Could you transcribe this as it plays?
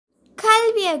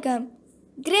Kalviyagam.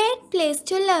 Great place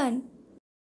to learn.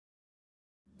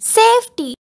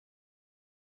 Safety.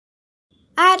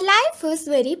 Our life is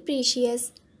very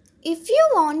precious. If you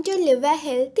want to live a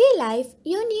healthy life,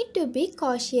 you need to be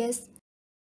cautious.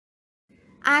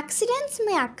 Accidents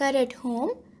may occur at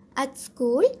home, at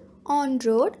school, on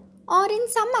road, or in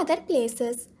some other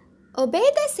places. Obey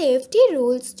the safety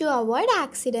rules to avoid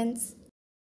accidents.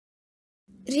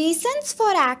 Reasons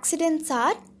for accidents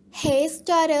are haste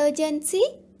or urgency,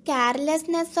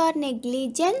 carelessness or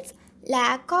negligence,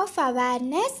 lack of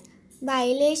awareness,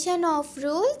 violation of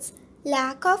rules,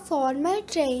 lack of formal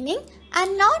training,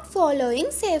 and not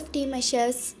following safety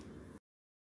measures.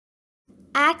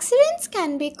 Accidents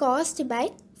can be caused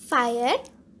by fire,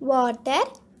 water,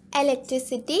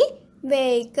 electricity,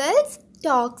 vehicles,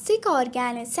 toxic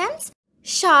organisms,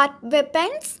 sharp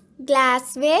weapons,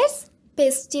 glasswares,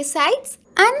 pesticides,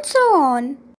 and so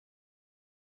on.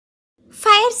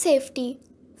 Fire safety.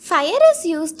 Fire is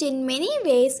used in many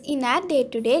ways in our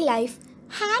day-to-day life.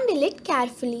 Handle it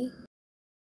carefully.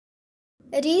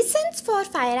 Reasons for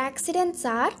fire accidents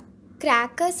are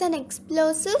crackers and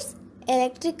explosives,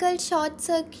 electrical short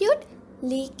circuit,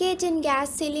 leakage in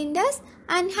gas cylinders,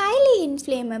 and highly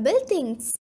inflammable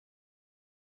things.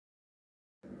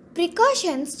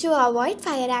 Precautions to avoid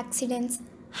fire accidents.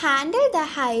 Handle the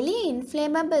highly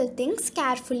inflammable things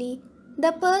carefully.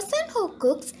 The person who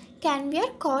cooks can wear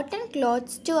cotton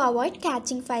cloths to avoid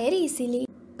catching fire easily.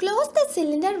 Close the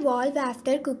cylinder valve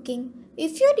after cooking.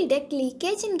 If you detect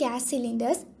leakage in gas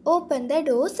cylinders, open the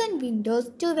doors and windows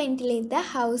to ventilate the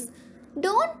house.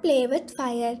 Don't play with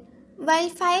fire. While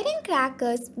firing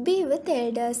crackers, be with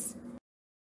elders.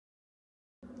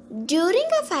 During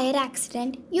a fire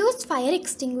accident, use fire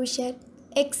extinguisher.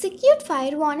 Execute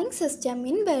fire warning system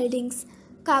in buildings.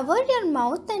 Cover your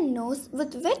mouth and nose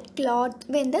with wet cloth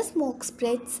when the smoke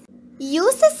spreads.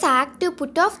 Use a sack to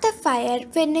put off the fire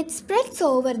when it spreads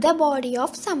over the body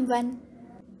of someone.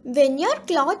 When your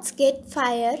clothes get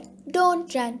fire,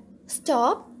 don't run.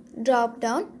 Stop, drop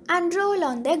down and roll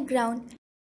on the ground.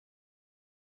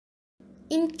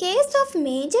 In case of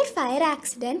major fire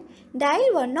accident,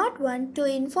 dial 101 to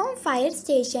inform fire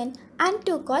station and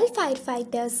to call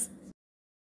firefighters.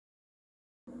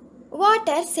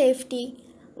 Water safety.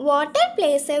 Water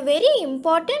plays a very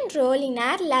important role in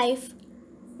our life.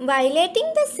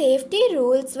 Violating the safety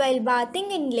rules while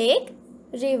bathing in lake,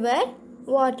 river,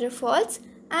 waterfalls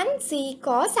and sea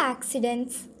cause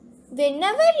accidents.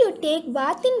 Whenever you take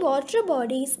bath in water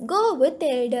bodies, go with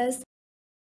elders.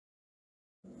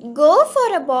 Go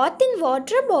for a bath in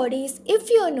water bodies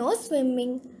if you know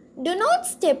swimming. Do not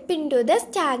step into the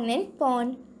stagnant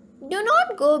pond. Do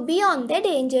not go beyond the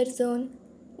danger zone.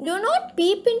 Do not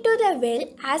peep into the well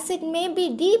as it may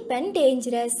be deep and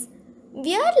dangerous.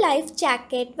 Wear life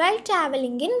jacket while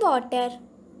traveling in water.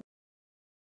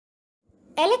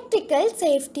 Electrical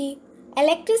safety.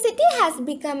 Electricity has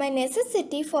become a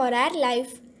necessity for our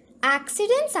life.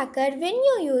 Accidents occur when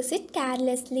you use it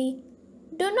carelessly.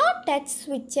 Do not touch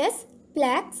switches,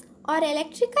 plugs or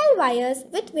electrical wires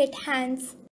with wet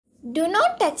hands. Do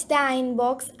not touch the iron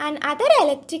box and other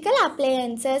electrical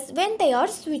appliances when they are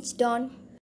switched on.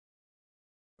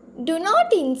 Do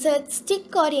not insert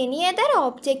stick or any other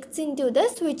objects into the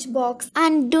switch box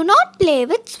and do not play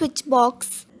with switch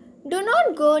box. Do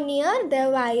not go near the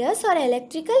wires or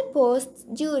electrical posts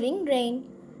during rain.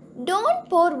 Don't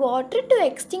pour water to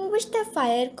extinguish the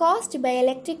fire caused by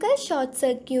electrical short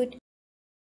circuit.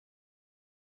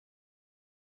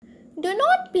 Do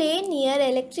not play near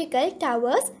electrical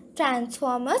towers,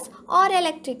 transformers or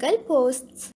electrical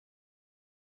posts.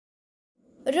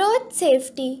 Road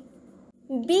safety.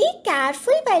 Be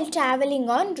careful while traveling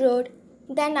on road.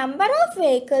 The number of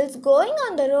vehicles going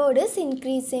on the road is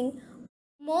increasing.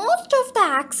 Most of the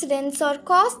accidents are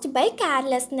caused by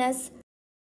carelessness.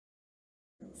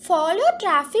 Follow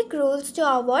traffic rules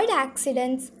to avoid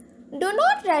accidents. Do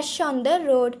not rush on the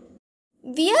road.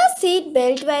 Wear seat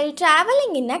belt while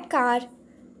traveling in a car.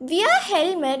 Wear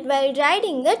helmet while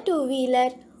riding a two-wheeler.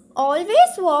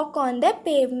 Always walk on the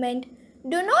pavement.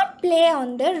 Do not play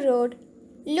on the road.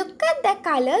 Look at the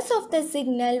colors of the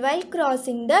signal while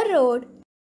crossing the road.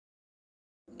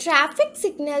 Traffic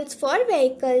signals for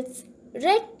vehicles.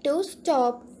 Red to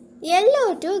stop,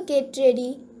 yellow to get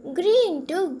ready, green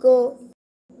to go.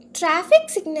 Traffic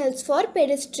signals for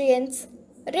pedestrians.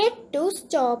 Red to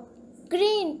stop,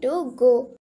 green to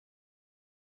go.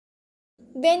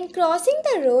 When crossing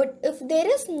the road, if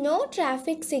there is no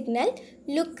traffic signal,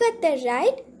 look at the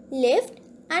right, left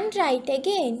and right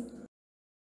again.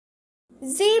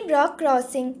 Zebra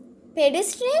crossing.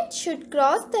 Pedestrians should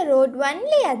cross the road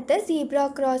only at the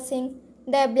zebra crossing.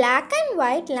 The black and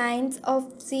white lines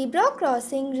of zebra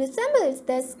crossing resembles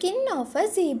the skin of a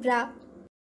zebra.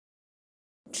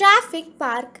 Traffic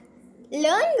park.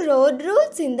 Learn road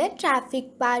rules in the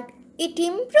traffic park. It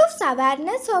improves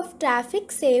awareness of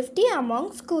traffic safety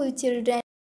among school children.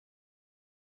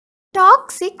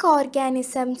 Toxic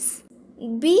organisms.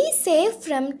 Be safe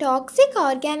from toxic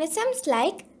organisms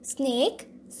like snake,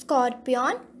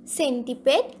 scorpion,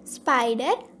 centipede,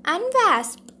 spider, and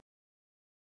wasp.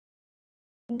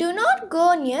 Do not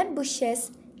go near bushes.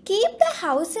 Keep the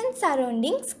house and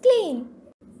surroundings clean.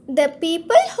 The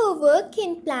people who work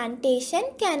in plantation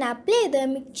can apply the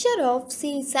mixture of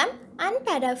sesame and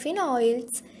paraffin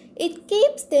oils. It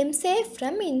keeps them safe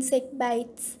from insect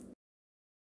bites.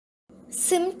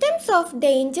 Symptoms of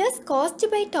dangers caused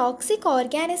by toxic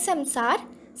organisms are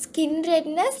skin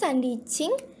redness and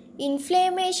itching,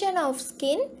 inflammation of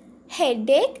skin,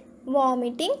 headache,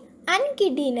 vomiting, and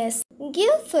giddiness.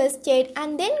 Give first aid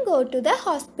and then go to the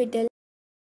hospital.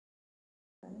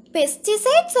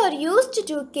 Pesticides are used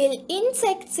to kill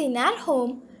insects in our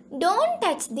home. Don't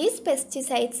touch these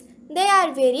pesticides. They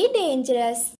are very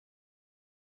dangerous.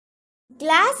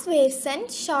 Glasswares and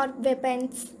Sharp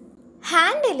weapons.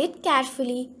 Handle it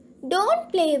carefully.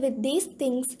 Don't play with these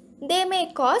things. They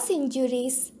may cause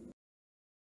injuries.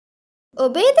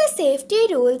 Obey the safety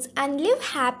rules and live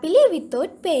happily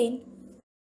without pain.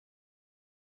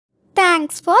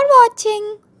 Thanks for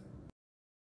watching.